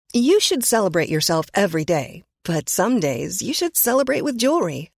You should celebrate yourself every day, but some days you should celebrate with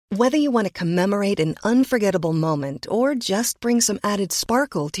jewelry. Whether you want to commemorate an unforgettable moment or just bring some added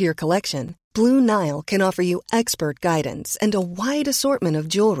sparkle to your collection, Blue Nile can offer you expert guidance and a wide assortment of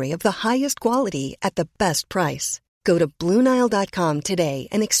jewelry of the highest quality at the best price. Go to BlueNile.com today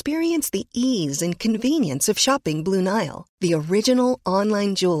and experience the ease and convenience of shopping Blue Nile, the original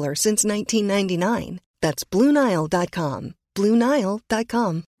online jeweler since 1999. That's BlueNile.com.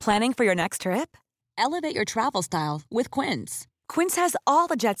 BlueNile.com. Planning for your next trip? Elevate your travel style with Quince. Quince has all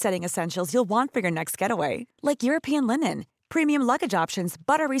the jet-setting essentials you'll want for your next getaway, like European linen, premium luggage options,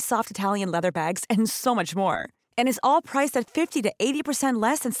 buttery soft Italian leather bags, and so much more. And is all priced at 50 to 80%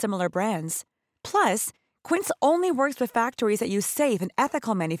 less than similar brands. Plus, Quince only works with factories that use safe and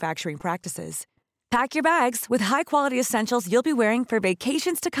ethical manufacturing practices. Pack your bags with high-quality essentials you'll be wearing for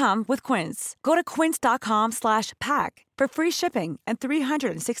vacations to come with Quince. Go to quince.com/pack for free shipping and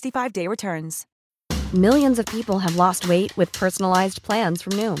 365-day returns. Millions of people have lost weight with personalized plans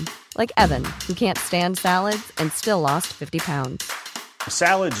from Noom. Like Evan, who can't stand salads and still lost 50 pounds.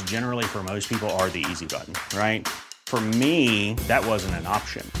 Salads generally for most people are the easy button, right? For me, that wasn't an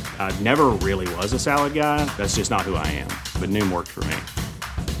option. I never really was a salad guy. That's just not who I am. But Noom worked for me.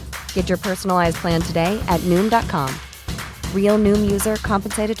 Get your personalized plan today at Noom.com. Real Noom user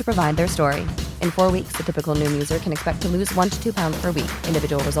compensated to provide their story. In 4 weeks, the typical Noom user can expect to lose 1 to 2 pounds per week.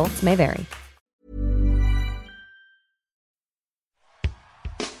 Individual results may vary.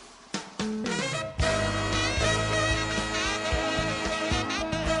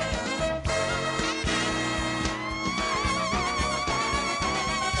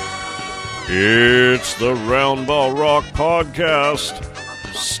 It's the Roundball Rock Podcast,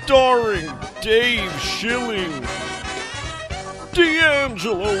 starring Dave Schilling,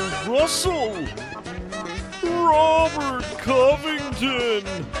 D'Angelo Russell, Robert Covington,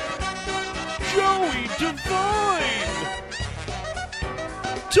 Joey Devine,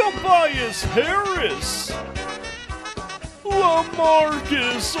 Tobias Harris,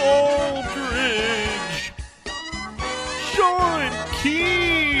 LaMarcus Aldridge, Sean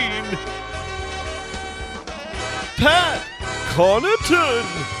Keane, Pat Connaughton,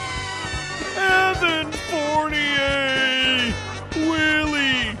 Evan Fournier,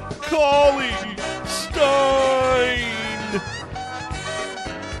 Willie Cauley-Stein,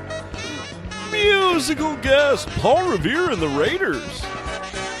 musical guest Paul Revere and the Raiders,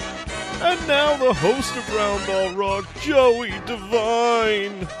 and now the host of Roundball Rock, Joey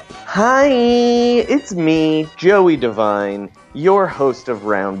Devine. Hi, it's me, Joey Devine, your host of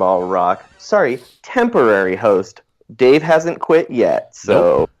Roundball Rock. Sorry, temporary host. Dave hasn't quit yet,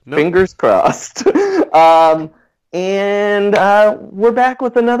 so nope. Fingers crossed. And we're back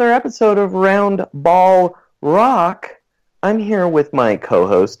with another episode of Roundball Rock. I'm here with my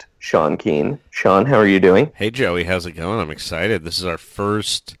co-host, Sean Keane. Sean, how are you doing? Hey, Joey, how's it going? I'm excited. This is our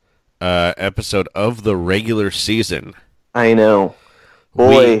first episode of the regular season. I know.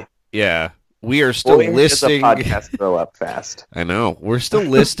 Boy. We are still listing. Does a podcast grow up fast? I know. We're still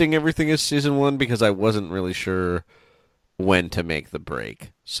listing everything as season 1 because I wasn't really sure when to make the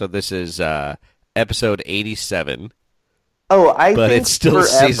break. So this is episode 87. Oh, but think it's still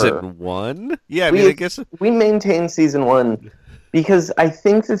forever. Season 1. Yeah, I guess we maintain season 1 because I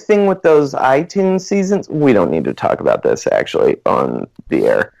think the thing with those iTunes seasons, we don't need to talk about this actually on the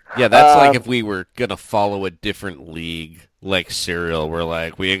air. Yeah, that's like if we were gonna follow a different league. Like Serial, we're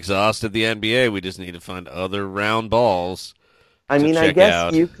like, we exhausted the NBA, we just need to find other round balls. I mean, I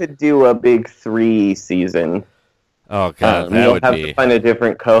guess you could do a big 3 season. Oh, God, that you'll would have be... to find a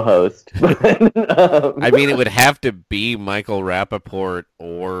different co-host. I mean, it would have to be Michael Rappaport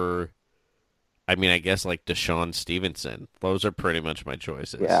or, I mean, I guess like Deshaun Stevenson. Those are pretty much my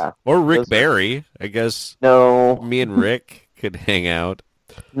choices. Yeah. Or Rick Barry. I guess no. Me and Rick could hang out.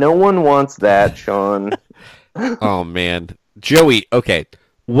 No one wants that, Sean. Oh, man. Joey, okay,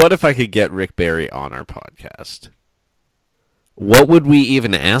 what if I could get Rick Barry on our podcast? What would we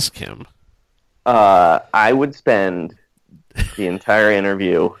even ask him? I would spend the entire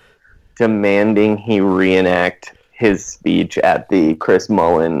interview demanding he reenact his speech at the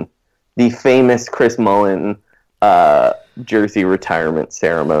famous Chris Mullin jersey retirement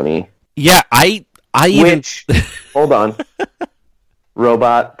ceremony. Yeah, Hold on.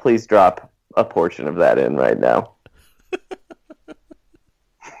 Robot, please drop a portion of that in right now.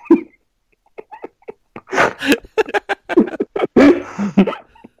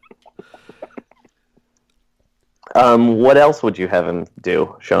 What else would you have him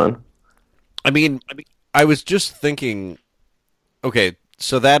do, Sean? I mean, I was just thinking, okay,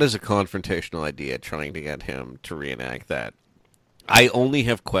 so that is a confrontational idea, trying to get him to reenact that. I only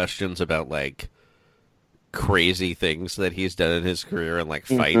have questions about, like, crazy things that he's done in his career and, like,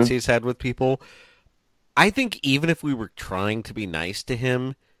 fights he's had with people. I think even if we were trying to be nice to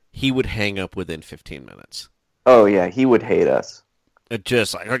him, he would hang up within 15 minutes. Oh, yeah, he would hate us. It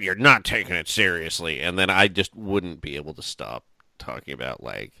just, like, oh, you're not taking it seriously. And then I just wouldn't be able to stop talking about,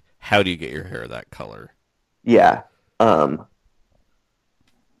 like, how do you get your hair that color? Yeah.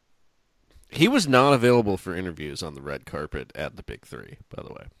 He was not available for interviews on the red carpet at the Big Three, by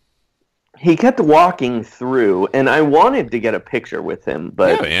the way. He kept walking through, and I wanted to get a picture with him,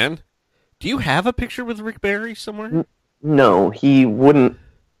 but... Yeah, man. Do you have a picture with Rick Barry somewhere? No, he wouldn't...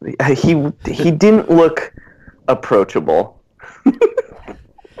 He didn't look approachable.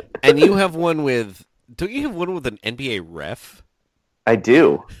 And you have one with... Don't you have one with an NBA ref? I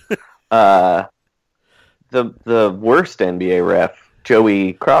do. The worst NBA ref,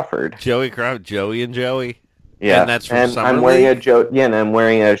 Joey Crawford. Joey and Joey. Yeah, and that's from Summer I'm wearing and I'm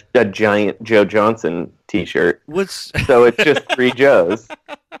wearing a giant Joe Johnson T-shirt. So it's just three Joes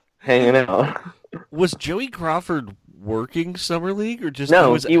hanging out. Was Joey Crawford working Summer League or just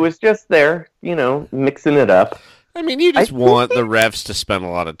no? He was just there, mixing it up. I mean, you just want the refs to spend a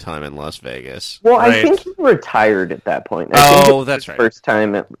lot of time in Las Vegas. Well, right? I think he retired at that point. I think it was that's his right. First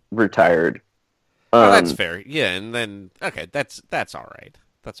time retired. That's fair. Yeah, and then that's all right.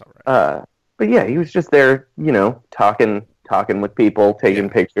 That's all right. But yeah, he was just there, talking with people, taking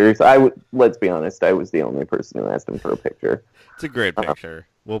pictures. Let's be honest, I was the only person who asked him for a picture. It's a great picture.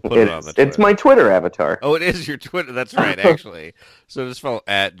 We'll put it on the Twitter. It's my Twitter avatar. Oh, it is your Twitter. That's right, actually. So just follow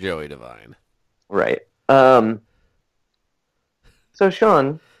at Joey Devine. Right. So,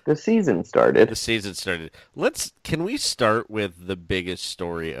 Sean, the season started. Can we start with the biggest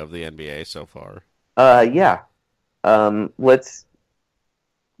story of the NBA so far? Yeah. Let's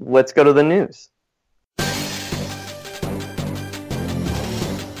go to the news.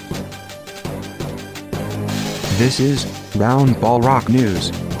 This is Round Ball Rock News.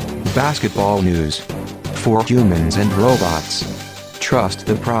 Basketball news. For humans and robots. Trust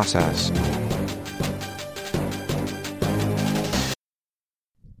the process.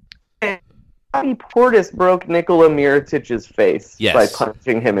 Bobby Portis broke Nikola Mirotic's face by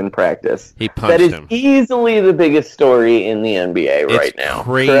punching him in practice. He punched him. That is easily the biggest story in the NBA right now.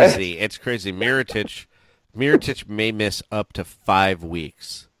 Crazy. It's crazy. Mirotic may miss up to 5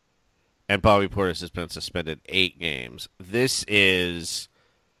 weeks, and Bobby Portis has been suspended 8 games. This is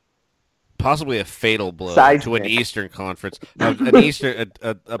possibly a fatal blow to an Eastern Conference, a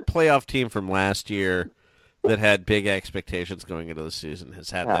playoff team from last year that had big expectations going into the season has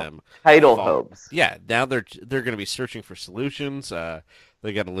had them title hopes. Yeah, now they're going to be searching for solutions.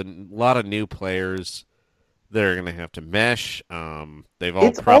 They got a lot of new players. They're going to have to mesh. They've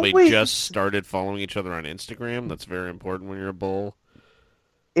all probably just started following each other on Instagram. That's very important when you're a Bull.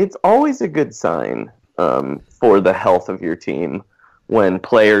 It's always a good sign for the health of your team when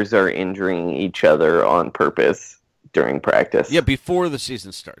players are injuring each other on purpose during practice. Yeah, before the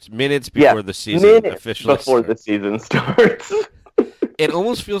season starts. Minutes before the season officially before the season starts. It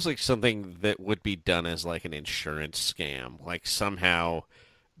almost feels like something that would be done as like an insurance scam. Like somehow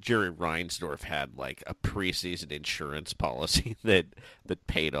Jerry Reinsdorf had like a preseason insurance policy that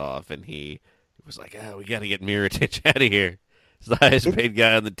paid off, and he was like, "Oh, we got to get Mirotic out of here. He's the highest paid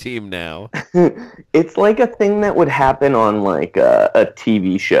guy on the team now." It's like a thing that would happen on like a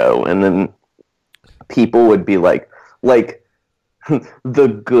TV show, and then people would be like the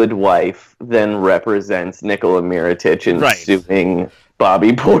Good Wife then represents Nikola Mirotic in suing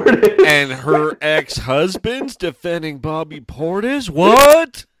Bobby Portis. And her ex-husband's defending Bobby Portis?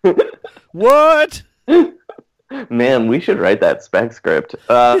 What? What? Man, we should write that spec script.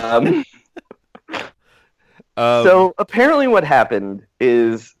 So apparently what happened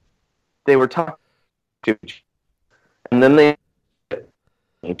is they were talking to each other, and then they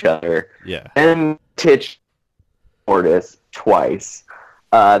each other. Yeah. And Titch Portis twice.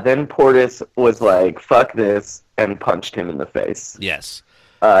 Then Portis was like, fuck this, and punched him in the face. Yes.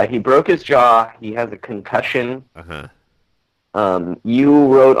 He broke his jaw. He has a concussion. Uh-huh. You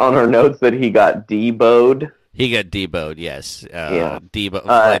wrote on our notes that he got deboed. He got deboed, yes. Yeah. Debo,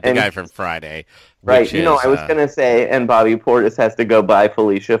 like the guy from Friday. Right. I was going to say, and Bobby Portis has to go buy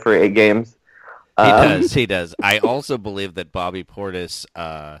Felicia for 8 games. He does. I also believe that Bobby Portis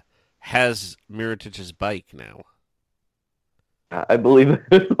has Mirotic's bike now. I believe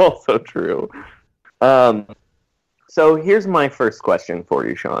that is also true. So here's my first question for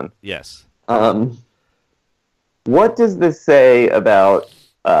you, Sean. Yes. What does this say about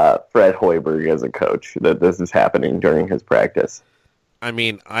Fred Hoiberg as a coach, that this is happening during his practice? I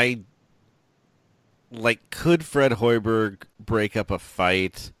mean, I like, could Fred Hoiberg break up a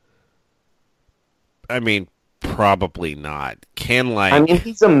fight? I mean, probably not. I mean,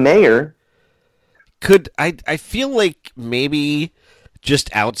 he's a mayor. I feel like maybe just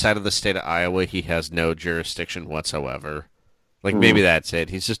outside of the state of Iowa, he has no jurisdiction whatsoever. Like, maybe that's it.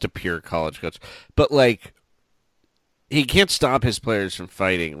 He's just a pure college coach. But, like, he can't stop his players from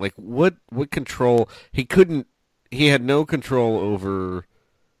fighting. Like, what control? He had no control over...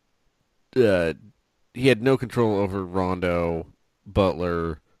 he had no control over Rondo,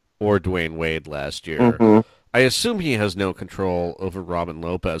 Butler, or Dwayne Wade last year. Mm-hmm. I assume he has no control over Robin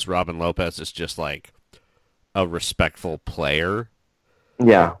Lopez. Robin Lopez is just like a respectful player.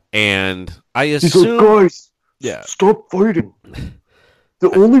 Yeah. And I He's assume... like, guys, yeah. stop fighting. The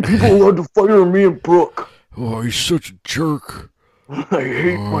only people allowed to fight are me and Brooke. Oh, he's such a jerk. I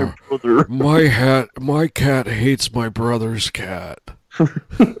hate my brother. My cat hates my brother's cat.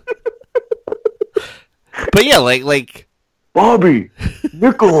 But yeah, like Bobby,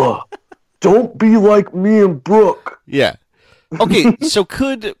 Nicola, don't be like me and Brooke. yeah. Okay, so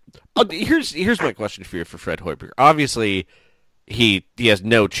here's my question for you for Fred Hoiberg. Obviously, he has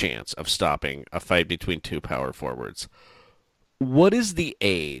no chance of stopping a fight between two power forwards. What is the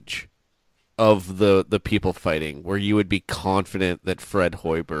age of the people fighting where you would be confident that Fred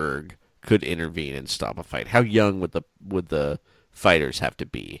Hoiberg could intervene and stop a fight? How young would the fighters have to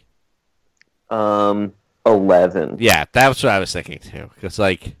be? 11. Yeah, that's what I was thinking too. Because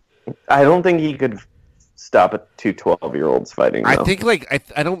like, I don't think he could stop two 12-year-olds fighting. Though. I think like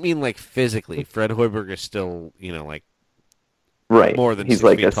I don't mean like physically. Fred Hoiberg is still like right more than he's 6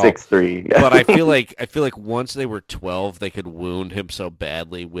 like feet a tall. 6'3". Yeah. But I feel like once they were 12, they could wound him so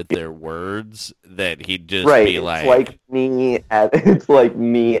badly with their words that he'd just be it's like, it's like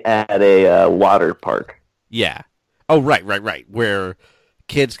me at a water park. yeah. Oh, right. Where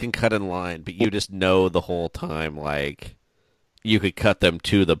kids can cut in line, but you just know the whole time, like, you could cut them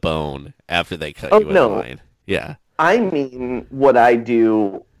to the bone after they cut you in line. Yeah. I mean, what I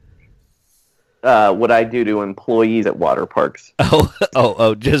do to employees at water parks.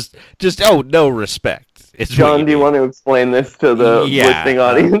 Just no respect. It's John, do you want to explain this to the listening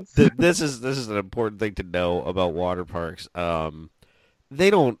audience? This is an important thing to know about water parks. They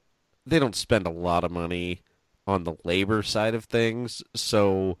don't spend a lot of money on the labor side of things,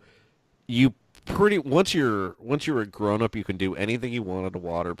 so once you're a grown up, you can do anything you want at a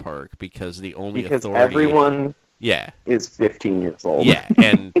water park because everyone is 15 years old. Yeah,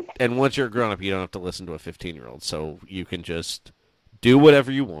 and once you're a grown up, you don't have to listen to a 15-year-old, so you can just do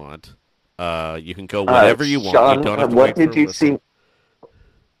whatever you want. You can go whatever you want. Sean, you don't have to what wait did you see?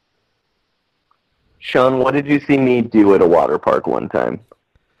 Sean, what did you see me do at a water park one time?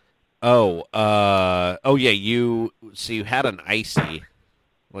 Oh yeah, you had an icy,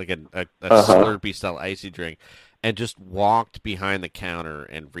 like a Slurpee style icy drink, and just walked behind the counter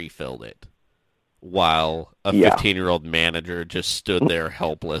and refilled it, while a 15-year-old manager just stood there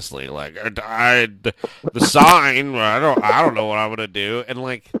helplessly, like, the sign. I don't know what I'm gonna do, and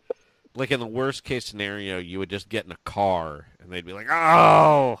like in the worst case scenario, you would just get in a car and they'd be like,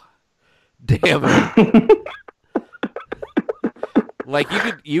 oh, damn it. Like you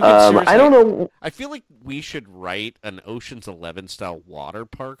could seriously, I don't know. I feel like we should write an Ocean's 11 style water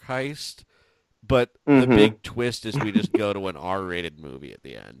park heist, but the big twist is we just go to an R-rated movie at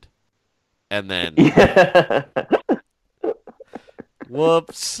the end, and then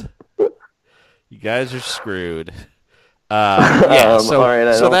whoops, you guys are screwed.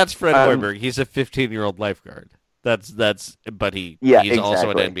 So that's Fred Hoiberg. He's a 15-year-old lifeguard. But he's exactly.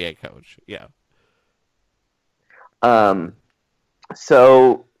 also an NBA coach. Yeah.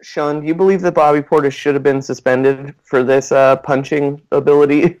 So, Sean, do you believe that Bobby Portis should have been suspended for this punching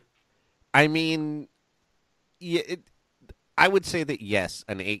ability? I mean, I would say that yes,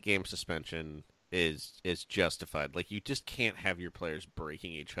 an 8-game suspension is justified. Like, you just can't have your players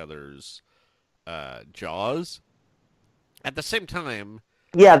breaking each other's jaws. At the same time,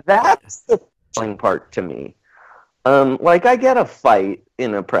 yeah, that's the fun part to me. Like, I get a fight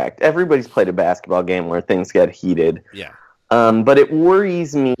in a practice. Everybody's played a basketball game where things get heated. Yeah. But it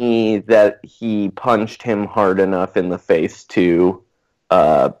worries me that he punched him hard enough in the face to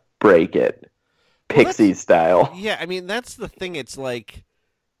break it, Pixie style. Yeah, I mean, that's the thing. It's like,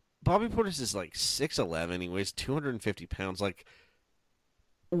 Bobby Portis is like 6'11", he weighs 250 pounds. Like,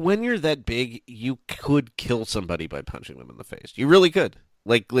 when you're that big, you could kill somebody by punching them in the face. You really could.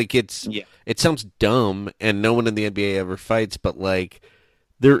 Like it sounds dumb, and no one in the NBA ever fights, but like,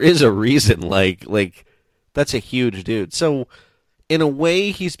 there is a reason. Like. That's a huge dude. So, in a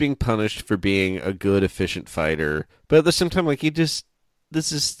way, he's being punished for being a good, efficient fighter. But at the same time, like, this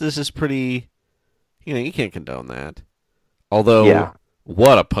is pretty you can't condone that. Although,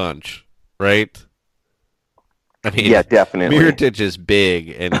 what a punch, right? I mean, yeah, definitely. Mirotic is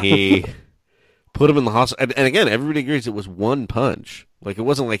big, and he put him in the hospital. And again, everybody agrees it was one punch. Like, it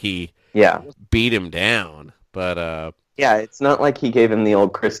wasn't like he beat him down. But, yeah, it's not like he gave him the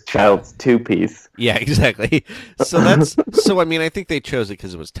old Chris Childs two-piece. Yeah, exactly. So I mean, I think they chose it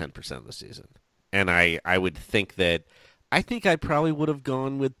because it was 10% of the season. And I would think that, I think I probably would have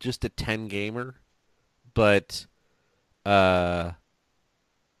gone with just a 10-gamer. But, yeah,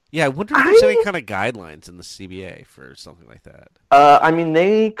 I wonder if there's any kind of guidelines in the CBA for something like that. I mean,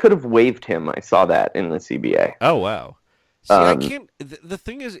 they could have waived him. I saw that in the CBA. Oh, wow. See, I can't. The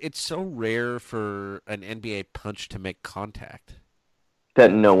thing is, it's so rare for an NBA punch to make contact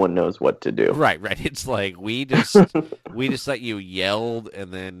that no one knows what to do. Right. It's like we just let you yelled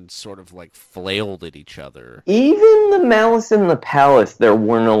and then sort of like flailed at each other. Even the Malice in the Palace, there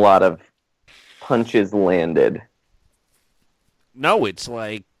weren't a lot of punches landed. No, it's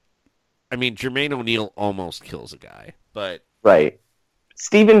like, I mean, Jermaine O'Neal almost kills a guy, but right.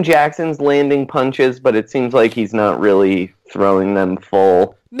 Steven Jackson's landing punches, but it seems like he's not really throwing them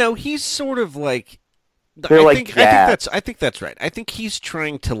full. No, he's sort of like... I think that's right. I think he's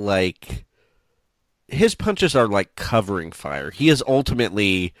trying to, like... His punches are like covering fire. He is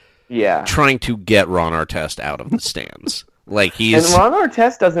ultimately trying to get Ron Artest out of the stands. Like he's... And Ron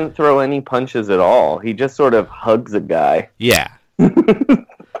Artest doesn't throw any punches at all. He just sort of hugs a guy. Yeah.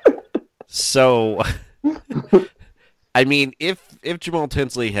 So... I mean, if Jamal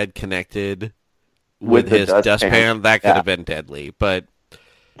Tinsley had connected with his dustpan, that could have been deadly. But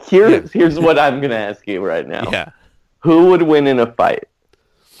here's what I'm going to ask you right now. Yeah. Who would win in a fight?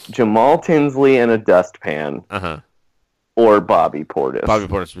 Jamal Tinsley and a dustpan, or Bobby Portis? Bobby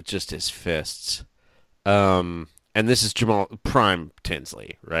Portis with just his fists. And this is Jamal Prime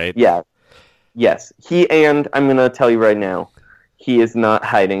Tinsley, right? Yeah. Yes. I'm going to tell you right now. He is not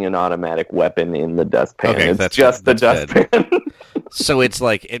hiding an automatic weapon in the dustpan. Okay, it's just the dustpan. So it's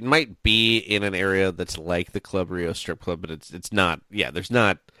like, it might be in an area that's like the Club Rio strip club, but it's not. Yeah, there's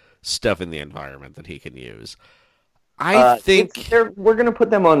not stuff in the environment that he can use. I think we're going to put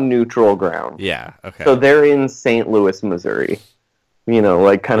them on neutral ground. Yeah, okay. So they're in St. Louis, Missouri.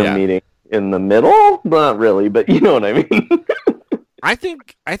 Like kind of meeting in the middle? Not really, but you know what I mean. I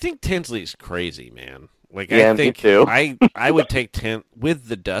think Tinsley's crazy, man. Like, yeah, I think me too. I would take 10 with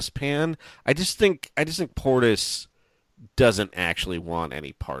the dustpan. I just think Portis doesn't actually want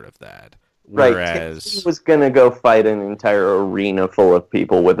any part of that. Whereas he was gonna go fight an entire arena full of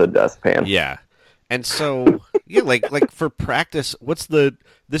people with a dustpan. Yeah, and so like for practice,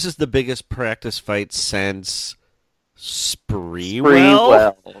 this is the biggest practice fight since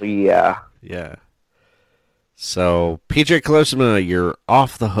Sprewell. Yeah. So PJ Colosima, you're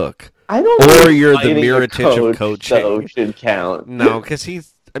off the hook. I don't or you're the Mirotic of coaching. So should count. No, because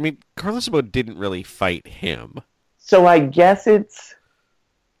Carlosimo didn't really fight him. So I guess it's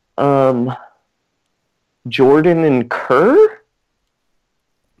Jordan and Kerr?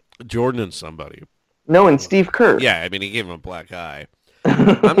 Jordan and somebody. No, and Steve Kerr. Yeah, I mean, he gave him a black eye.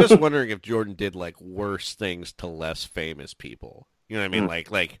 I'm just wondering if Jordan did, like, worse things to less famous people. You know what I mean?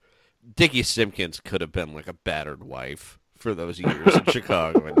 Like Dickie Simpkins could have been, like, a battered wife for those years in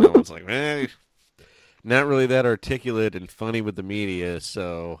Chicago, and no one's like, not really that articulate and funny with the media,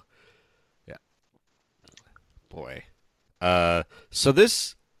 so yeah. Boy. So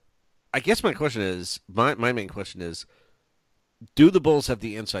this, I guess my question is, my main question is, do the Bulls have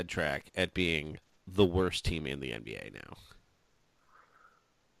the inside track at being the worst team in the NBA now?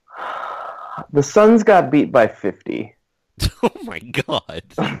 The Suns got beat by 50. Oh my God.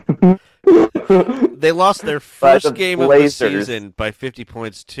 They lost their first game of the season by 50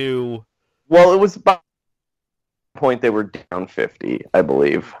 points too. Well, it was by the point they were down 50, I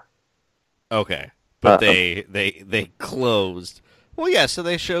believe. Okay. But they closed. Well, yeah, so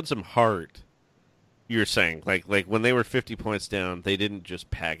they showed some heart. You're saying like when they were 50 points down, they didn't just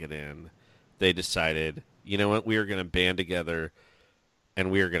pack it in. They decided, you know what, we are going to band together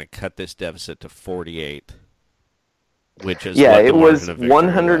and we are going to cut this deficit to 48. Which is what it was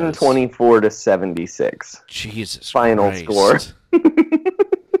 124 to 76. Jesus final Christ. Score.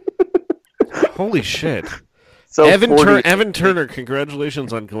 Holy shit. So Evan Turner,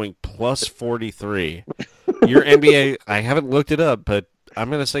 congratulations on going plus 43. Your NBA, I haven't looked it up, but I'm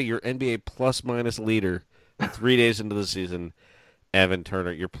going to say your NBA plus-minus leader 3 days into the season, Evan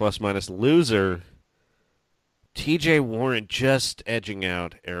Turner. Your plus-minus loser, TJ Warren, just edging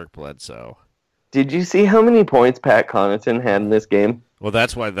out Eric Bledsoe. Did you see how many points Pat Connaughton had in this game? Well,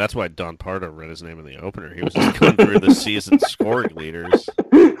 that's why Don Pardo read his name in the opener. He was just going through the season scoring leaders.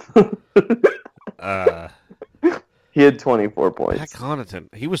 He had 24 points. Pat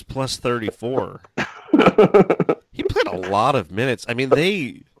Connaughton, he was plus 34. He played a lot of minutes. I mean,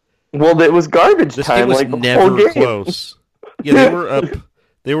 Well, it was garbage this time. game was like the never whole game. close. Yeah, they were up.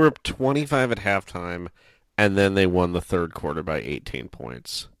 They were up 25 at halftime, and then they won the third quarter by 18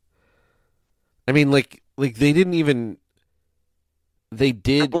 points. I mean, like they didn't even. They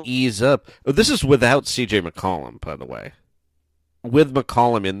did ease up. Oh, this is without C.J. McCollum, by the way. With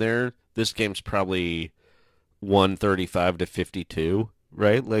McCollum in there, this game's probably 135 to 52,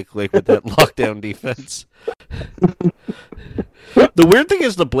 right? Like with that lockdown defense. The weird thing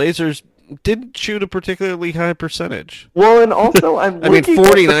is the Blazers didn't shoot a particularly high percentage. Well, and also I mean,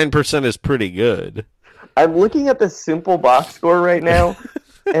 49% is pretty good. I'm looking at the simple box score right now,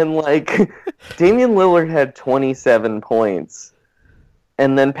 and like Damian Lillard had 27 points,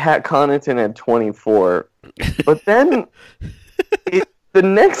 and then Pat Connaughton had 24. But then the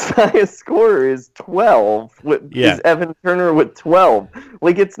next highest scorer is 12. Is Evan Turner with 12.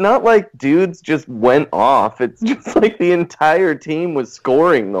 Like, it's not like dudes just went off. It's just like the entire team was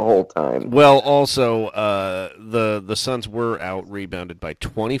scoring the whole time. Well, also, the Suns were out rebounded by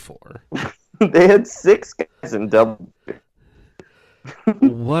 24. They had 6 guys in double.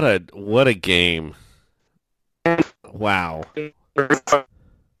 What a game! Wow.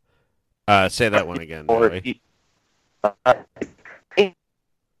 Say that one again. Joey.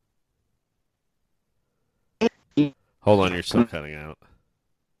 Hold on, you're still cutting out.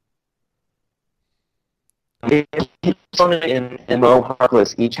 If and Mo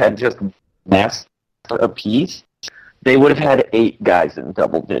Harkless each had just max apiece, they would have had 8 guys in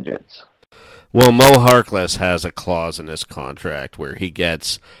double digits. Well, Mo Harkless has a clause in his contract where he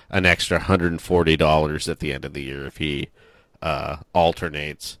gets an extra $140 at the end of the year if he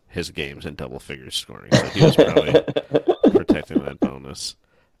alternates his games in double figures scoring. So he was probably protecting that bonus.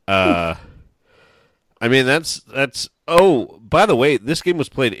 I mean, that's. Oh, by the way, this game was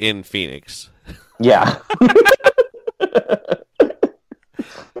played in Phoenix. Yeah.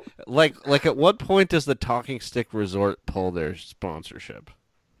 Like, at what point does the Talking Stick Resort pull their sponsorship?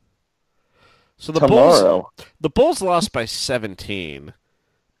 So the Bulls lost by 17,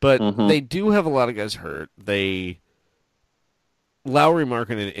 but they do have a lot of guys hurt. Lauri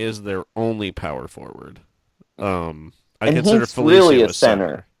Markkanen is their only power forward. I consider he's Felicio really a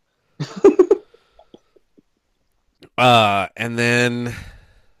center. And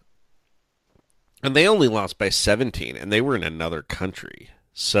they only lost by 17, and they were in another country.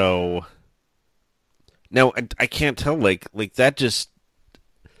 So now I can't tell. Like that just.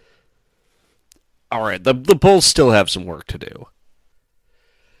 All right, the Bulls still have some work to do.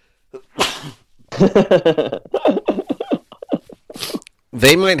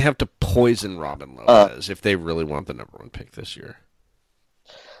 They might have to poison Robin Lopez if they really want the number 1 pick this year.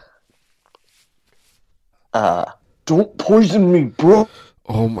 Don't poison me, bro.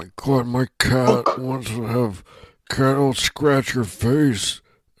 Oh my god, my cat wants to have cat'll scratch your face,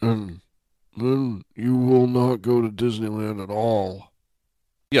 and then you will not go to Disneyland at all.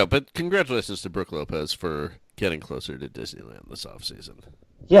 Yeah, but congratulations to Brook Lopez for getting closer to Disneyland this offseason.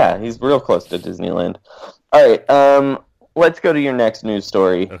 Yeah, he's real close to Disneyland. All right, let's go to your next news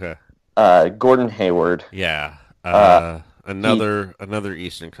story. Okay. Gordon Hayward. Yeah. Another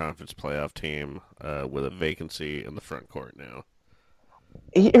Eastern Conference playoff team with a vacancy in the front court now.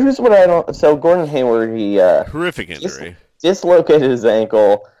 Here's what I don't... So Gordon Hayward, he... horrific injury. Dislocated his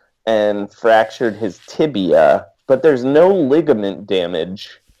ankle and fractured his tibia, but there's no ligament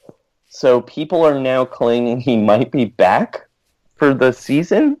damage. So people are now claiming he might be back for the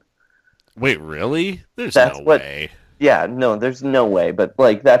season. Wait, really? There's no way. Yeah, no, there's no way. But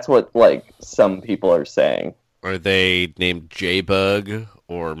that's what some people are saying. Are they named J-Bug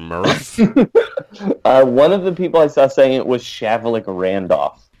or Murph? One of the people I saw saying it was Shavlik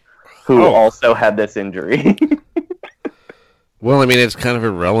Randolph, who also had this injury. Well, I mean, it's kind of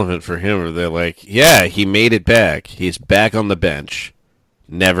irrelevant for him. They're like, yeah, he made it back. He's back on the bench,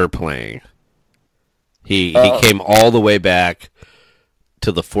 never playing. He came all the way back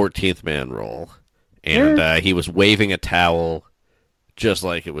to the 14th man role, and he was waving a towel just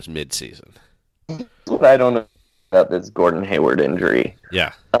like it was midseason. What I don't know about this Gordon Hayward injury.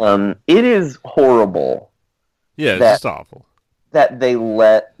 Yeah. It is horrible. Yeah, it's just awful. That they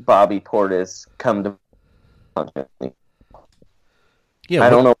let Bobby Portis come to... Yeah, I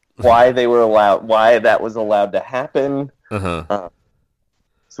don't know why they were allowed, why that was allowed to happen. Yeah,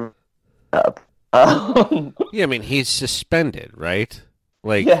 I mean, he's suspended, right?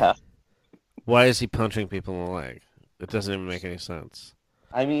 Yeah. Why is he punching people in the leg? It doesn't even make any sense.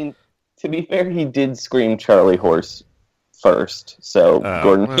 I mean, to be fair, he did scream Charlie Horse first, so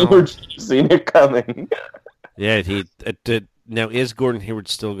Gordon Hayward's seen it coming. Yeah, he did. Now, is Gordon Hayward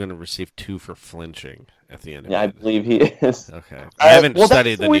still going to receive 2 for flinching at the end of it? I believe he is. Okay. I haven't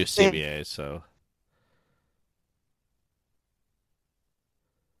studied the new CBA, so...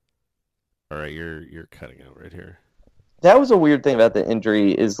 All right, you're cutting out right here. That was a weird thing about the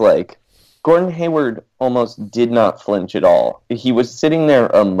injury is, like, Gordon Hayward almost did not flinch at all. He was sitting there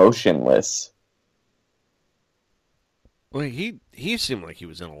emotionless. Well, he seemed like he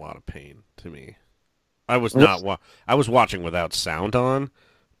was in a lot of pain to me. I was not. I was watching without sound on,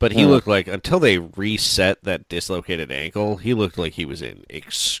 but he looked like, until they reset that dislocated ankle, he looked like he was in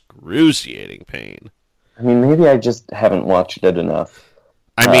excruciating pain. I mean, maybe I just haven't watched it enough.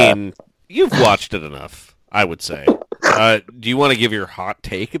 I mean, you've watched it enough, I would say. Do you want to give your hot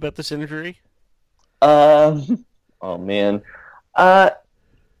take about this injury? Oh man,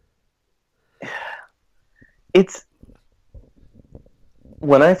 it's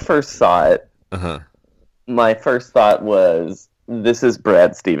when I first saw it. My first thought was, this is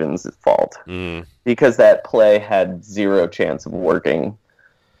Brad Stevens' fault. Because that play had zero chance of working.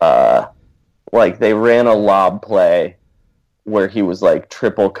 Like, they ran a lob play where he was, like,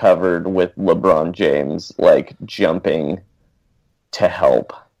 triple covered with LeBron James, like, jumping to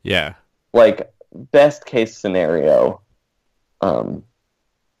help. Yeah. Like, best case scenario,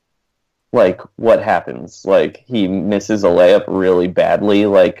 like, what happens? Like, he misses a layup really badly,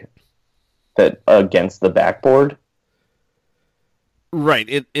 like, that against the backboard.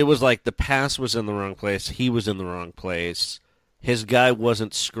 Right. It was like the pass was in the wrong place. He was in the wrong place. His guy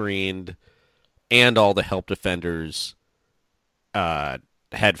wasn't screened, and all the help defenders had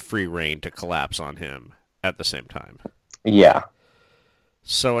free reign to collapse on him at the same time. Yeah.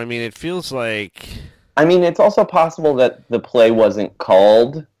 So, I mean, it feels like... I mean, it's also possible that the play wasn't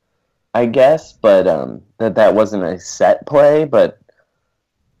called, I guess, but that wasn't a set play, but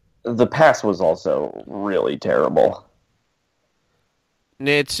the pass was also really terrible.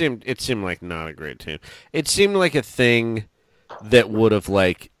 It seemed like not a great team. It seemed like a thing that would have,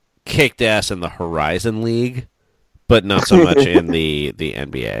 like, kicked ass in the Horizon League, but not so much in the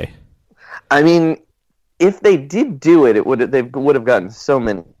NBA. I mean, if they did do it, they would have gotten so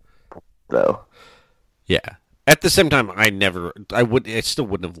many, though. Yeah. At the same time, I still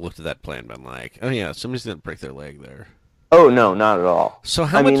wouldn't have looked at that play and been like, oh yeah, somebody's gonna break their leg there. Oh no, not at all. So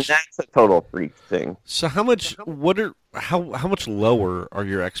I mean, that's a total freak thing. So how much lower are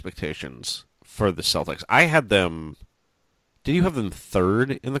your expectations for the Celtics? I had them. Did you have them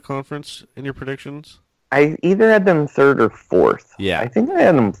third in the conference in your predictions? I either had them third or fourth. Yeah, I think I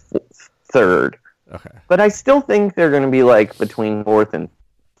had them third. Okay, but I still think they're going to be like between fourth and.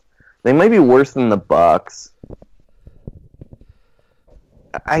 They might be worse than the Bucks.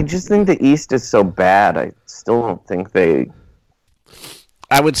 I just think the East is so bad. I still don't think they...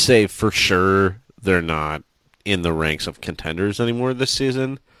 I would say for sure they're not in the ranks of contenders anymore this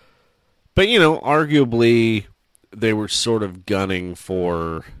season. But, you know, arguably they were sort of gunning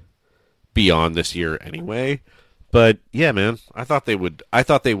for beyond this year anyway. But, yeah, man, I thought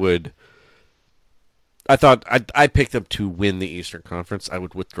I picked them to win the Eastern Conference. I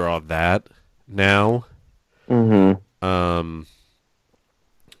would withdraw that now. Yeah.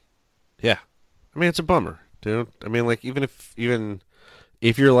 I mean, it's a bummer, dude. I mean, like, even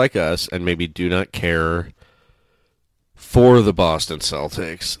if you're like us and maybe do not care for the Boston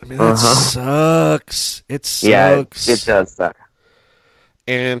Celtics, I mean, that sucks. It sucks. Yeah, it does suck.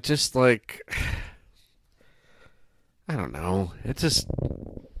 And just, like, I don't know. It's just,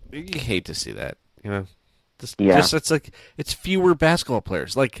 you hate to see that, you know? Just it's like, it's fewer basketball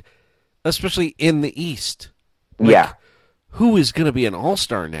players, like, especially in the East. Like, who is going to be an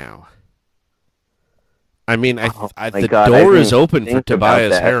all-star now? I mean, the door is open for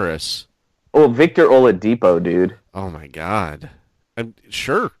Tobias Harris. Oh, Victor Oladipo, dude. Oh, my God.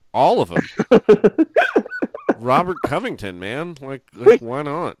 Sure, all of them. Robert Covington, man. Like, why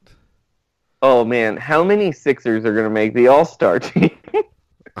not? Oh, man. How many Sixers are going to make the All-Star team?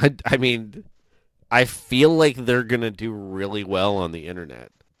 I mean, I feel like they're going to do really well on the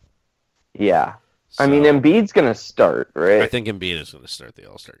internet. Yeah. So, I mean, Embiid's going to start, right? I think Embiid is going to start the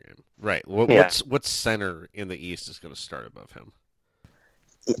All-Star game. Right. What center in the East is going to start above him?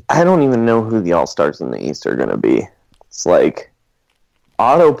 I don't even know who the All-Stars in the East are going to be. It's like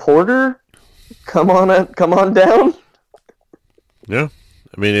Otto Porter? Come on down? Yeah.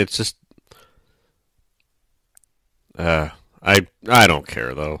 I mean, it's just I don't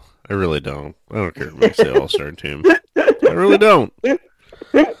care, though. I really don't. I don't care who makes the All-Star team. I really don't.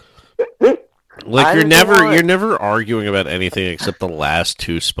 Like you're never arguing about anything except the last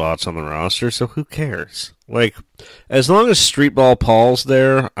 2 spots on the roster, so who cares? Like, as long as Streetball Paul's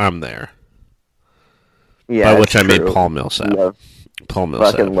there, I'm there. Yeah, by which I true. made Paul Millsap. Paul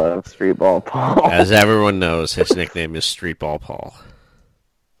Millsap. Fucking love Streetball Paul. As everyone knows, his nickname is Streetball Paul.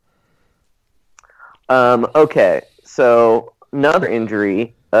 Okay, so another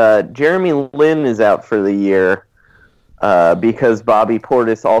injury. Jeremy Lin is out for the year because Bobby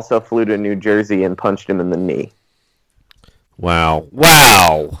Portis also flew to New Jersey and punched him in the knee. Wow.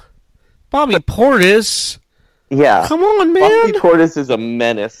 Bobby Portis? Yeah. Come on, man. Bobby Portis is a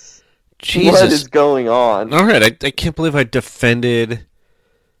menace. Jesus. What is going on? All right, I can't believe I defended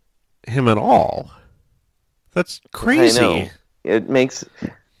him at all. That's crazy. I know.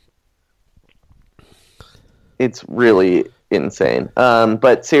 It's really insane.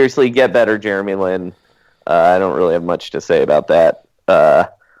 But seriously, get better, Jeremy Lin. I don't really have much to say about that.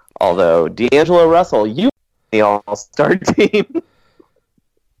 Although, D'Angelo Russell, you the All-Star team.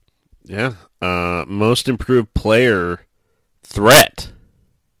 Yeah. Most improved player threat.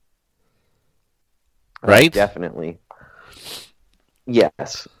 Right? Definitely.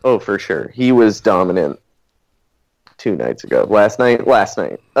 Yes. Oh, for sure. He was dominant 2 nights ago. Last night.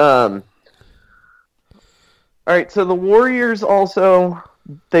 All right, so the Warriors also,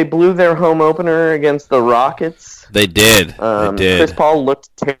 they blew their home opener against the Rockets. They did. Chris Paul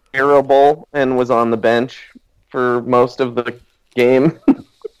looked terrible and was on the bench for most of the game.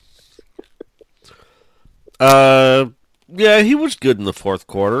 Yeah, he was good in the fourth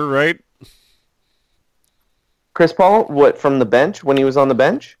quarter, right? Chris Paul, what, from the bench, when he was on the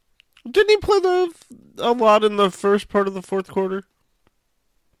bench? Didn't he play a lot in the first part of the fourth quarter?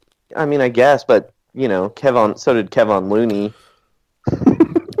 I mean, I guess, but, you know, so did Kevon Looney.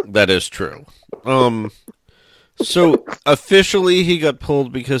 That is true. So, officially, he got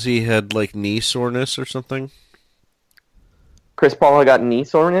pulled because he had, like, knee soreness or something? Chris Paul got knee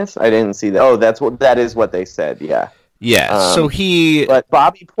soreness? I didn't see that. Oh, that is what they said, yeah. Yeah, so he... But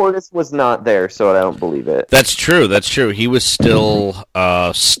Bobby Portis was not there, so I don't believe it. That's true. He was still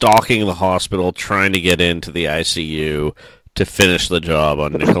stalking the hospital, trying to get into the ICU to finish the job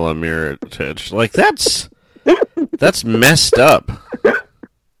on Nikola Mirotic. Like, that's messed up.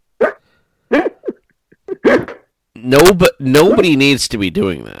 Nobody needs to be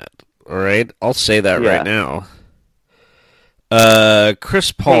doing that, all right? I'll say that right now.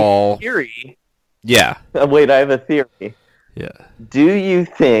 Chris Paul... Hey, theory... Yeah. Wait, I have a theory. Yeah. Do you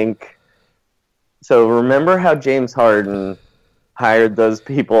think... So remember how James Harden hired those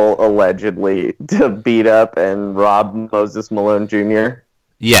people allegedly to beat up and rob Moses Malone Jr.?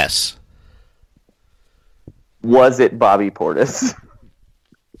 Yes. Was it Bobby Portis?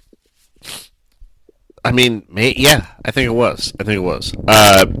 I mean, yeah, I think it was.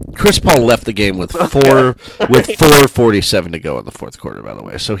 Chris Paul left the game with 4:47 to go in the fourth quarter, by the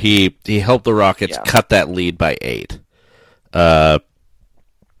way. So he helped the Rockets cut that lead by 8. But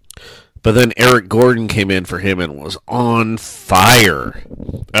then Eric Gordon came in for him and was on fire.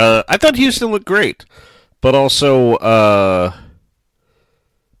 I thought Houston looked great, but also,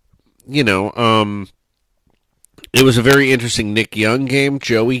 it was a very interesting Nick Young game.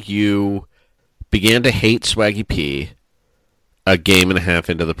 Joey, you began to hate Swaggy P a game and a half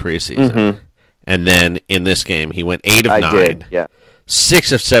into the preseason. Mm-hmm. And then in this game, he went 8 of 9,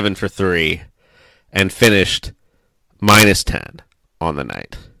 6 of 7 for 3, and finished -10 on the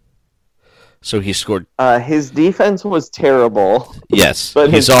night. So he scored... his defense was terrible. Yes, but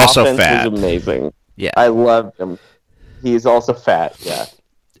he's his also offense fat. was amazing. Yeah. I loved him. He's also fat, yeah.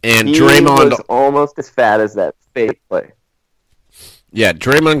 And he Draymond... was almost as fat as that fake play. Yeah,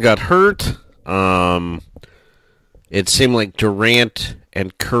 Draymond got hurt. It seemed like Durant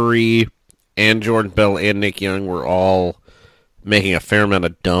and Curry and Jordan Bell and Nick Young were all making a fair amount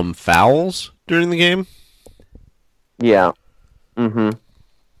of dumb fouls during the game. Yeah. Mm-hmm.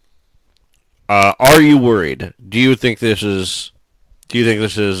 Are you worried? Do you think this is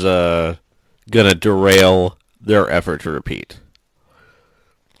gonna derail their effort to repeat?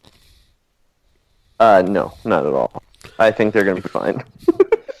 No, not at all. I think they're gonna be fine.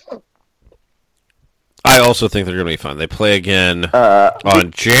 I also think they're going to be fun. They play again on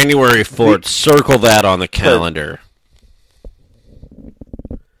January 4th. Circle that on the calendar.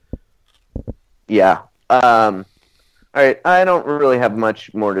 Yeah. All right. I don't really have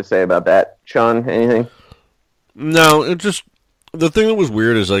much more to say about that. Sean, anything? No, it just... The thing that was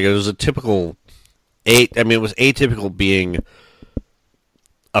weird is, like, it was a typical... it was atypical being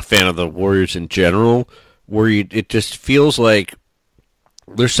a fan of the Warriors in general, where it just feels like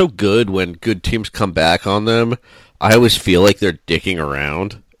they're so good when good teams come back on them. I always feel like they're dicking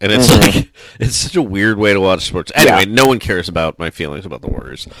around. and it's like it's such a weird way to watch sports. Anyway, no one cares about my feelings about the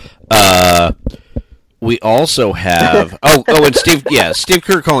Warriors. We also have and Steve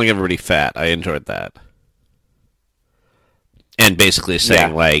Kerr calling everybody fat. I enjoyed that, and basically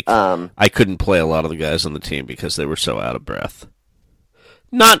saying I couldn't play a lot of the guys on the team because they were so out of breath.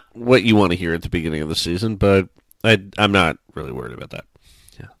 Not what you want to hear at the beginning of the season, but I'm not really worried about that.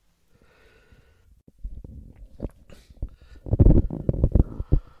 Yeah.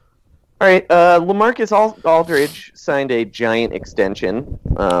 All right, LaMarcus Aldridge signed a giant extension.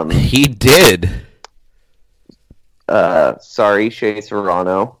 He did. Sorry, Shea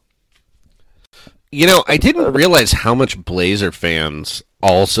Serrano. You know, I didn't realize how much Blazer fans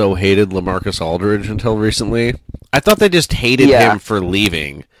also hated LaMarcus Aldridge until recently. I thought they just hated him for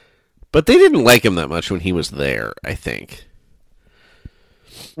leaving, but they didn't like him that much when he was there, I think.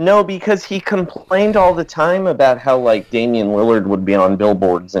 No, because he complained all the time about how, like, Damian Lillard would be on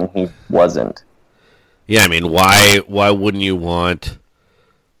billboards and he wasn't. Yeah, I mean, why wouldn't you want...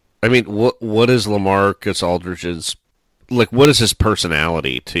 I mean, what is LaMarcus Aldridge's... Like, what is his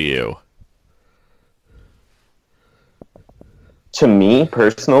personality to you? To me,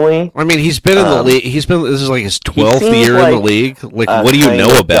 personally... I mean, he's been in the league... This is like his 12th year in the league. Like, what do you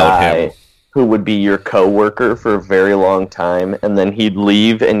know about him? Who would be your coworker for a very long time, and then he'd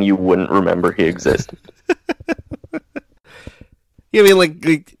leave and you wouldn't remember he existed. Yeah, I mean,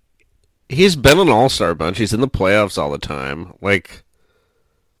 like, he's been an all-star bunch. He's in the playoffs all the time. Like,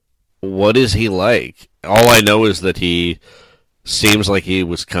 what is he like? All I know is that he seems like he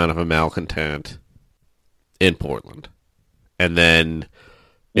was kind of a malcontent in Portland. And then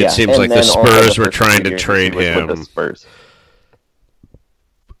it seems like the Spurs were trying to trade him.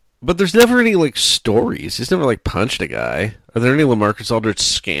 But there's never any, like, stories. He's never, like, punched a guy. Are there any LaMarcus Aldridge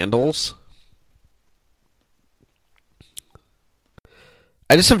scandals?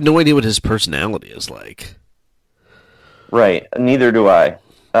 I just have no idea what his personality is like. Right. Neither do I.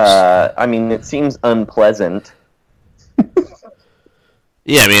 I mean, it seems unpleasant.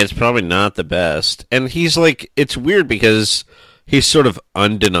 Yeah, I mean, it's probably not the best. And he's, like, it's weird because he's sort of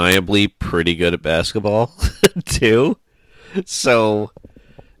undeniably pretty good at basketball, too. So...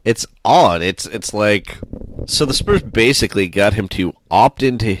 it's odd. It's like... So the Spurs basically got him to opt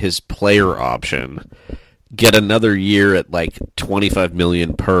into his player option, get another year at like $25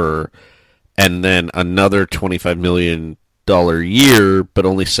 million per, and then another $25 million year, but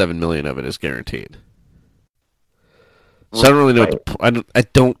only $7 million of it is guaranteed. So I don't really know. I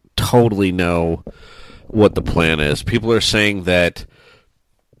don't totally know what the plan is. People are saying that...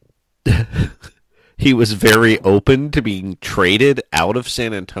 he was very open to being traded out of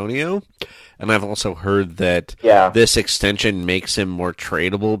San Antonio. And I've also heard that this extension makes him more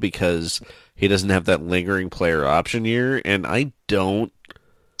tradable because he doesn't have that lingering player option year. And I don't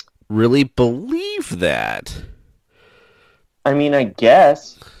really believe that. I mean, I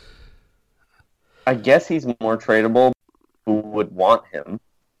guess he's more tradable. Who would want him?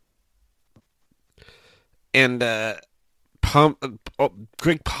 And Greg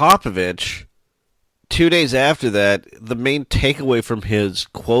Popovich... 2 days after that, the main takeaway from his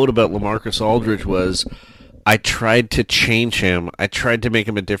quote about LaMarcus Aldridge was, I tried to change him, I tried to make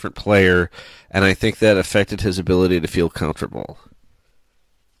him a different player, and I think that affected his ability to feel comfortable.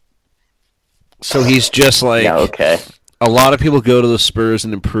 So he's just like, a lot of people go to the Spurs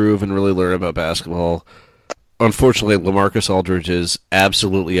and improve and really learn about basketball. Unfortunately, LaMarcus Aldridge is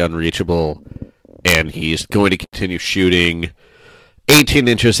absolutely unreachable, and he's going to continue shooting 18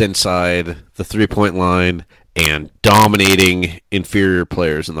 inches inside the three-point line and dominating inferior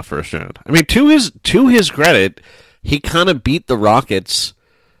players in the first round. I mean, to his credit, he kind of beat the Rockets.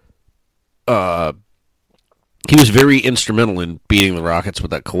 He was very instrumental in beating the Rockets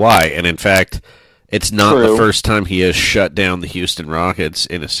with that Kawhi, and in fact, it's not the first time he has shut down the Houston Rockets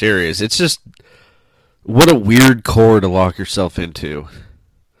in a series. It's just, what a weird core to lock yourself into.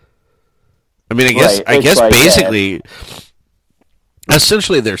 I mean, I guess basically...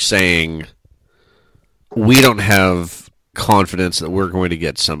 Essentially, they're saying, we don't have confidence that we're going to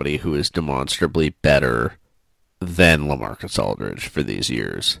get somebody who is demonstrably better than LaMarcus Aldridge for these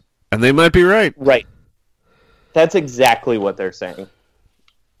years. And they might be right. Right. That's exactly what they're saying.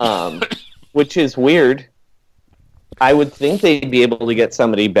 Which is weird. I would think they'd be able to get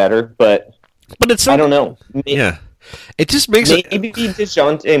somebody better, but it's I don't know. Yeah. It just makes maybe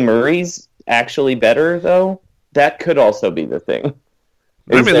DeJounte Murray's actually better, though. That could also be the thing.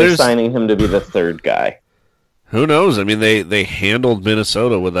 They're signing him to be the third guy. Who knows? I mean, they handled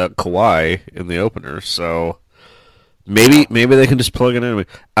Minnesota without Kawhi in the opener, so maybe they can just plug it in.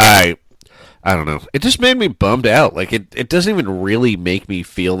 I don't know. It just made me bummed out. Like, it doesn't even really make me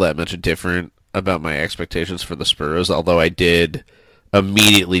feel that much different about my expectations for the Spurs, although I did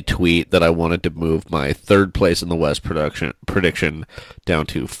immediately tweet that I wanted to move my third place in the West prediction down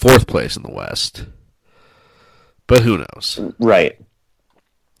to fourth place in the West. But who knows? Right.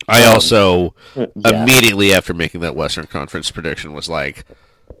 I also, immediately after making that Western Conference prediction, was like,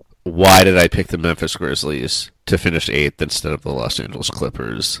 why did I pick the Memphis Grizzlies to finish 8th instead of the Los Angeles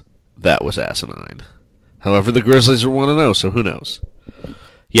Clippers? That was asinine. However, the Grizzlies are 1-0, so who knows?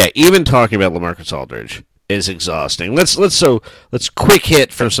 Yeah, even talking about LaMarcus Aldridge is exhausting. Let's quick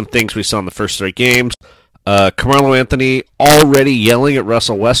hit from some things we saw in the first 3 games. Carmelo Anthony already yelling at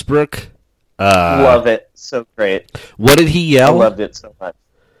Russell Westbrook. Love it. So great. What did he yell? I loved it so much.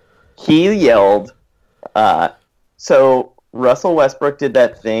 He yelled, so Russell Westbrook did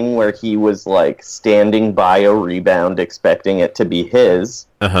that thing where he was like standing by a rebound expecting it to be his.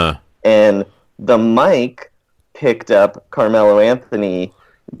 Uh-huh. And the mic picked up Carmelo Anthony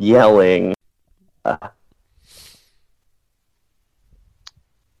yelling,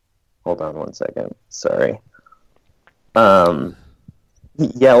 hold on one second. Sorry.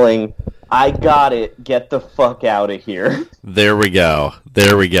 Yelling, I got it. Get the fuck out of here. There we go.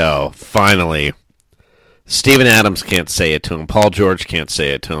 Finally. Steven Adams can't say it to him. Paul George can't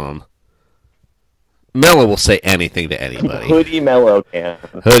say it to him. Melo will say anything to anybody. Hoodie Melo can.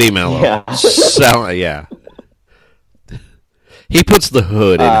 Hoodie Melo. Yeah. So, yeah. He puts the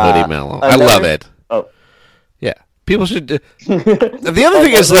hood in Hoodie Melo. I love it. Oh. Yeah. People should... The other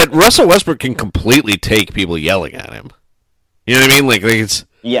thing is that Russell Westbrook can completely take people yelling at him. You know what I mean? Like it's...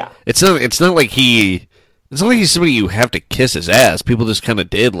 Yeah. It's not like he's somebody you have to kiss his ass. People just kind of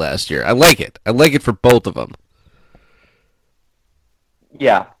did last year. I like it. I like it for both of them.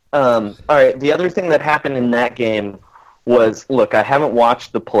 Yeah. All right. The other thing that happened in that game was, look, I haven't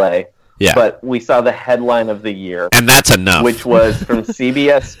watched the play, but we saw the headline of the year. And that's enough. Which was from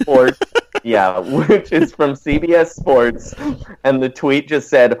CBS Sports. Yeah, which is from CBS Sports. And the tweet just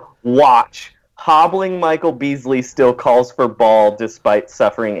said, watch. Hobbling Michael Beasley still calls for ball despite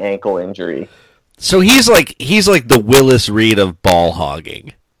suffering ankle injury. So he's like the Willis Reed of ball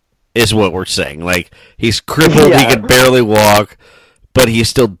hogging, is what we're saying. Like, he's crippled, He can barely walk, but he's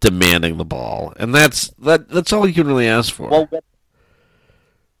still demanding the ball, and that's all you can really ask for. Well,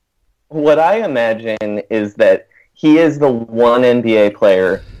 what I imagine is that he is the one NBA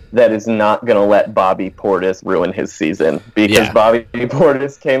player that is not going to let Bobby Portis ruin his season, because Bobby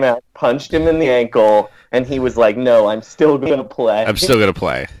Portis came out, punched him in the ankle, and he was like, no, I'm still going to play. I'm still going to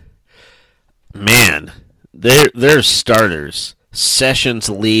play. Man, they're starters. Sessions,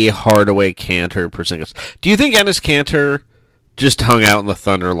 Lee, Hardaway, Cantor, Porzingis. Do you think Enes Kanter just hung out in the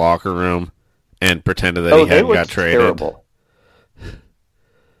Thunder locker room and pretended that he hadn't got traded? Terrible.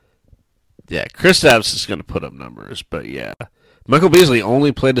 Yeah, Kristaps is going to put up numbers, but yeah. Michael Beasley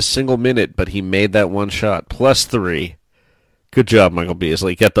only played a single minute, but he made that one shot. +3. Good job, Michael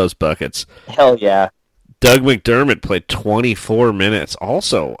Beasley. Get those buckets. Hell yeah. Doug McDermott played 24 minutes.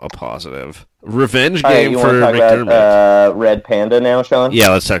 Also a positive. Revenge game for McDermott. McDermott. About, Red Panda now, Sean? Yeah,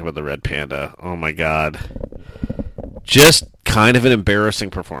 let's talk about the Red Panda. Oh, my God. Just kind of an embarrassing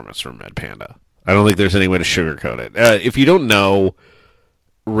performance from Red Panda. I don't think there's any way to sugarcoat it. If you don't know,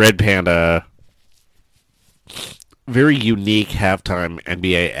 Red Panda... very unique halftime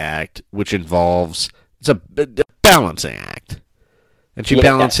NBA act, which involves it's a balancing act, and she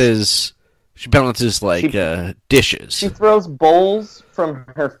balances like dishes. She throws bowls from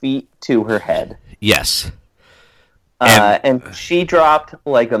her feet to her head. Yes, and she dropped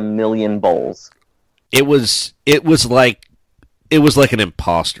like 1 million bowls. It was like an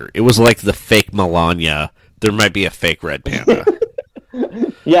imposter. It was like the fake Melania. There might be a fake Red Panda.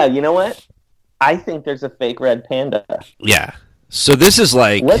 Yeah, you know what? I think there's a fake Red Panda. Yeah. So this is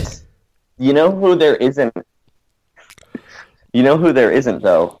like... You know who there isn't,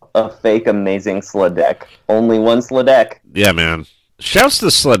 though? A fake Amazing Sladek. Only one Sladek. Yeah, man. Shouts to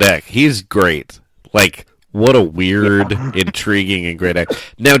Sladek. He's great. Like, what a weird, intriguing, and great act.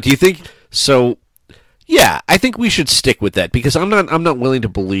 Now, do you think... So, yeah, I think we should stick with that, because I'm not willing to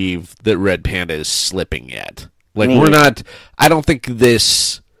believe that Red Panda is slipping yet. Like, we're not... I don't think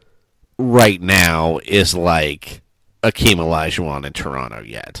this... right now is like Akeem Olajuwon in Toronto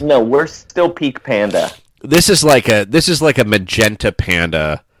yet. No, we're still peak Panda. This is like a magenta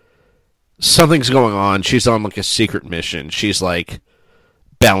Panda. Something's going on. She's on like a secret mission. She's like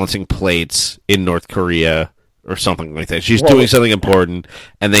balancing plates in North Korea or something like that. She's doing something important,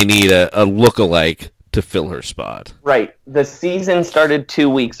 and they need a lookalike to fill her spot. Right. The season started 2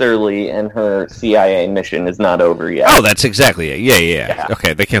 weeks early, and her CIA mission is not over yet. Oh, that's exactly it. Yeah.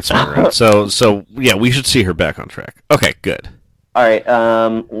 Okay, they can't spin her out. So yeah, we should see her back on track. Okay, good. All right.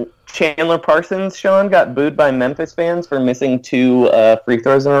 Chandler Parsons, Sean, got booed by Memphis fans for missing 2 free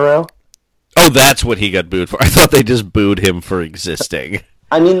throws in a row. Oh, that's what he got booed for. I thought they just booed him for existing.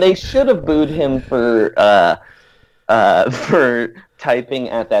 I mean, they should have booed him for typing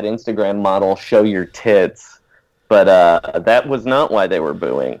at that Instagram model, "show your tits," but that was not why they were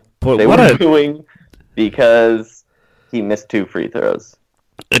booing. They were booing because he missed 2 free throws.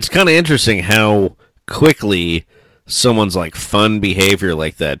 It's kind of interesting how quickly someone's like fun behavior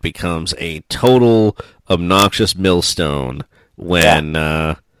like that becomes a total obnoxious millstone when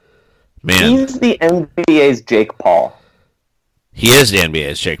man, he's the NBA's Jake Paul. He is the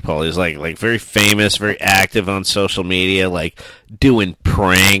NBA's Jake Paul. He's like very famous, very active on social media, like doing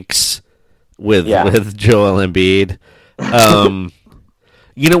pranks with Joel Embiid.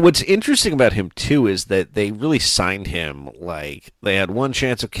 You know, what's interesting about him too is that they really signed him like they had one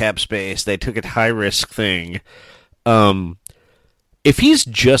chance of cap space. They took a high risk thing. If he's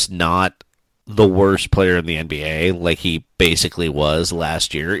just not the worst player in the NBA, like he basically was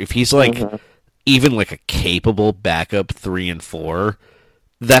last year, if he's like even like a capable backup 3 and 4,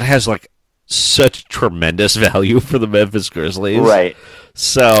 that has like such tremendous value for the Memphis Grizzlies. Right.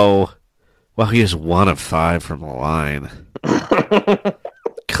 So, well, he is 1 of 5 from the line.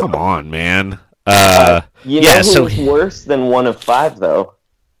 Come on, man. You know who's worse than 1 of 5 though?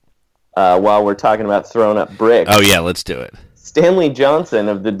 While we're talking about throwing up bricks. Oh yeah, let's do it. Stanley Johnson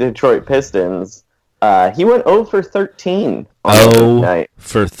of the Detroit Pistons. He went 0 for 13 on night.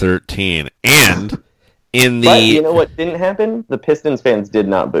 For 13. And But you know what didn't happen? The Pistons fans did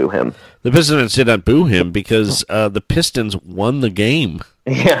not boo him. The Pistons fans did not boo him because the Pistons won the game.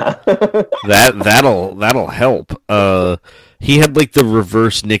 Yeah. that'll help. He had like the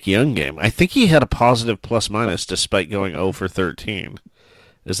reverse Nick Young game. I think he had a positive plus-minus despite going 0 for 13.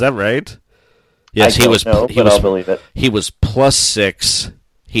 Is that right? Yes, I'll believe it. He was +6.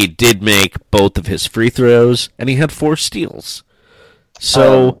 He did make both of his free throws, and he had 4 steals.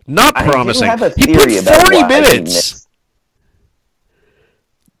 So, not promising. He played 40 minutes.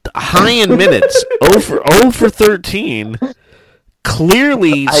 High in minutes. 0 for 13.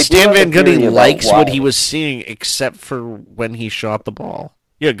 Clearly, Stan Van Gundy likes what he was seeing, except for when he shot the ball.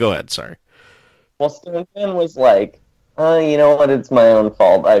 Yeah, go ahead. Sorry. Well, Stan Van was like, you know what? It's my own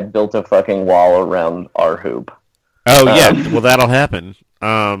fault. I built a fucking wall around our hoop. Oh, yeah. Well, that'll happen.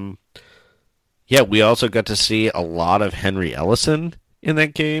 Yeah, we also got to see a lot of Henry Ellison in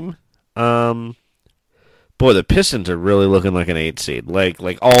that game. Boy, the Pistons are really looking like an 8 seed.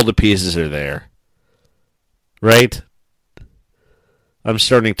 Like all the pieces are there. Right? I'm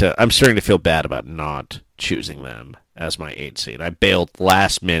starting to feel bad about not choosing them as my 8 seed. I bailed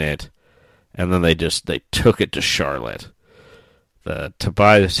last minute, and then they took it to Charlotte. The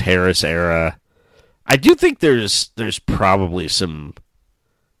Tobias Harris era. I do think there's probably some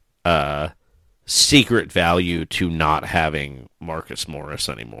secret value to not having Marcus Morris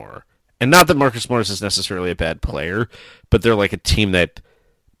anymore. And not that Marcus Morris is necessarily a bad player, but they're like a team that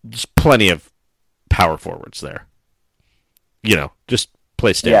there's plenty of power forwards there. You know, just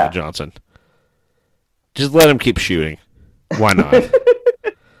play Stanley Johnson. Just let him keep shooting. Why not?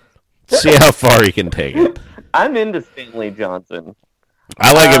 See how far he can take it. I'm into Stanley Johnson.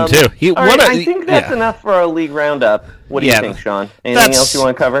 I like him too. I think that's enough for our league roundup. What do you think, Sean? Anything else you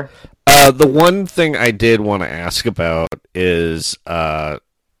want to cover? The one thing I did want to ask about is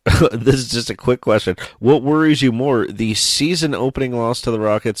this is just a quick question. What worries you more, the season opening loss to the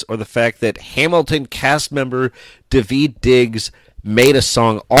Rockets or the fact that Hamilton cast member Daveed Diggs made a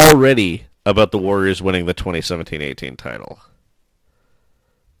song already about the Warriors winning the 2017-18 title?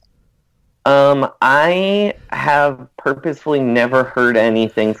 I have purposefully never heard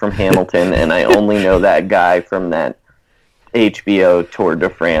anything from Hamilton, and I only know that guy from that HBO Tour de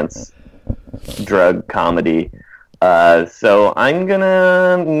France drug comedy. So I'm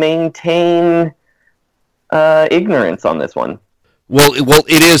gonna maintain ignorance on this one. Well,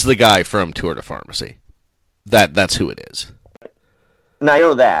 it is the guy from Tour de Pharmacy. That's who it is. And I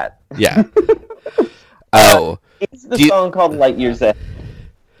know that. Yeah. Is the song called Light Years Ahead?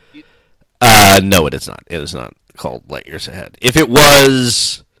 No, it is not. It is not called Light Years Ahead. If it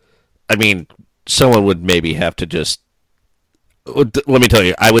was, I mean, someone would maybe have to just. Let me tell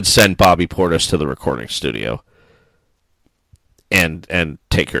you, I would send Bobby Portis to the recording studio and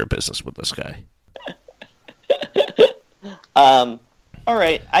take care of business with this guy. All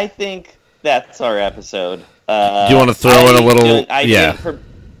right, I think that's our episode. Do you want to throw in a little?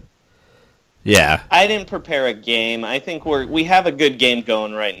 Yeah. I didn't prepare a game. I think we have a good game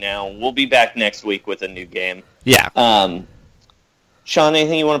going right now. We'll be back next week with a new game. Yeah. Sean,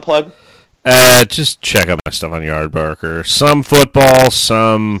 anything you want to plug? Just check out my stuff on Yardbarker. Some football,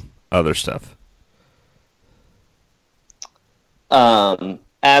 some other stuff.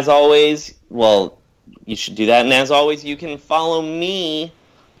 As always, well, you should do that. And as always, you can follow me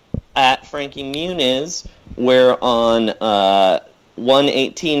at Frankie Muniz, where on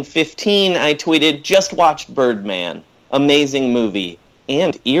 1/18/15 I tweeted, just watched Birdman. Amazing movie.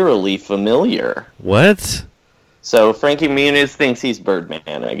 And eerily familiar. What? So Frankie Muniz thinks he's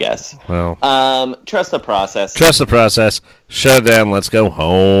Birdman, I guess. Well. Trust the process. Trust the process. Shut it down. Let's go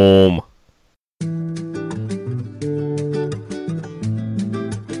home.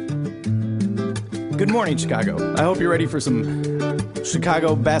 Good morning, Chicago. I hope you're ready for some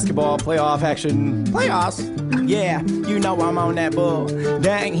Chicago basketball playoff action. Playoffs? Yeah, you know I'm on that bull.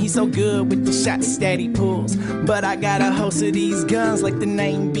 Dang, he's so good with the shots that he pulls. But I got a host of these guns like the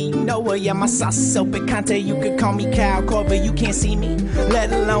name be Noah. Yeah, my sauce is so picante, you could call me Kyle Korver. You can't see me,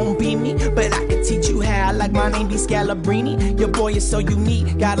 let alone be me. But I could teach you how, like my name be Scalabrini. Your boy is so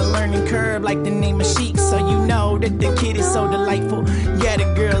unique, got a learning curve like the name of Sheik. So you know that the kid is so delightful. Yeah, the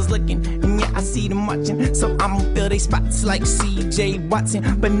girl's looking, and yeah, I see them watching. So I'ma fill they spots like CJ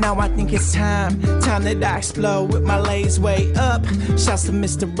Watson. But now I think it's time that I explode with my legs way up. Shouts to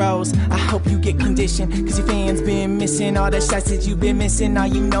Mr. Rose, I hope you get conditioned, cause your fans been missing all the shots that you've been missing. Now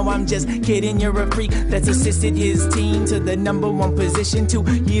you know I'm just kidding, you're a freak that's assisted his team to the #1 position 2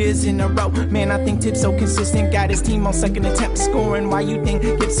 years in a row. Man, I think Tip's so consistent, got his team on second attempt scoring. Why you think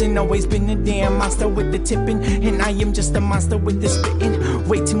Gibson always been a damn monster with the tipping, and I am just a monster with the spitting.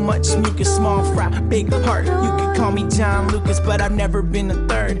 Way too much mucus, small fry, big heart. You could call me John Lucas, but I've never been a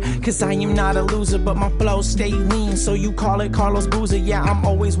third, cause I am not a loser, but my flow stay lean, so you call it Carlos Boozer. Yeah, I'm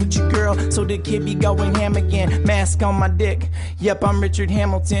always with you, girl, so the kid be going ham again. Mask on my dick, yep, I'm Richard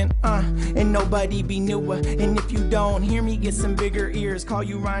Hamilton, and nobody be newer. And if you don't hear me, get some bigger ears, call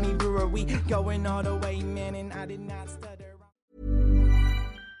you Ronnie Brewer. We going all the way, man, and I did not stutter.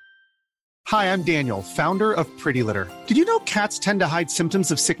 Hi, I'm Daniel, founder of Pretty Litter. Did you know cats tend to hide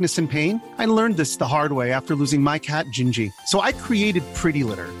symptoms of sickness and pain? I learned this the hard way after losing my cat, Gingy. So I created Pretty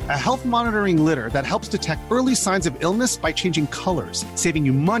Litter, a health monitoring litter that helps detect early signs of illness by changing colors, saving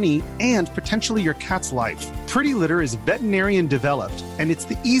you money and potentially your cat's life. Pretty Litter is veterinarian developed, and it's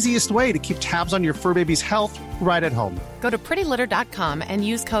the easiest way to keep tabs on your fur baby's health right at home. Go to prettylitter.com and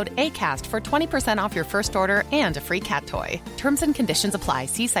use code ACAST for 20% off your first order and a free cat toy. Terms and conditions apply.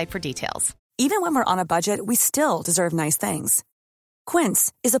 See site for details. Even when we're on a budget, we still deserve nice things.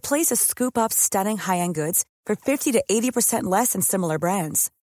 Quince is a place to scoop up stunning high-end goods for 50 to 80% less than similar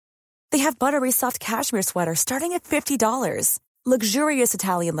brands. They have buttery soft cashmere sweaters starting at $50, luxurious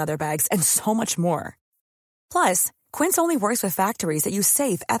Italian leather bags, and so much more. Plus, Quince only works with factories that use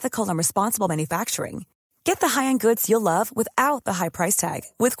safe, ethical, and responsible manufacturing. Get the high-end goods you'll love without the high price tag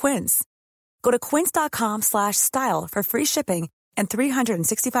with Quince. Go to quince.com/style for free shipping and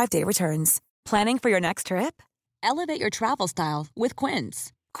 365-day returns. Planning for your next trip? Elevate your travel style with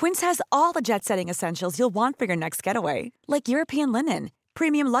Quince. Quince has all the jet-setting essentials you'll want for your next getaway, like European linen,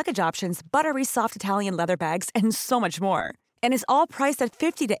 premium luggage options, buttery soft Italian leather bags, and so much more. And is all priced at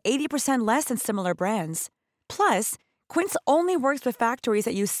 50 to 80% less than similar brands. Plus, Quince only works with factories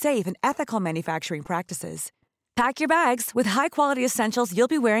that use safe and ethical manufacturing practices. Pack your bags with high-quality essentials you'll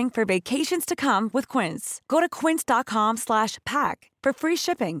be wearing for vacations to come with Quince. Go to quince.com/pack for free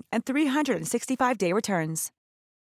shipping and 365-day returns.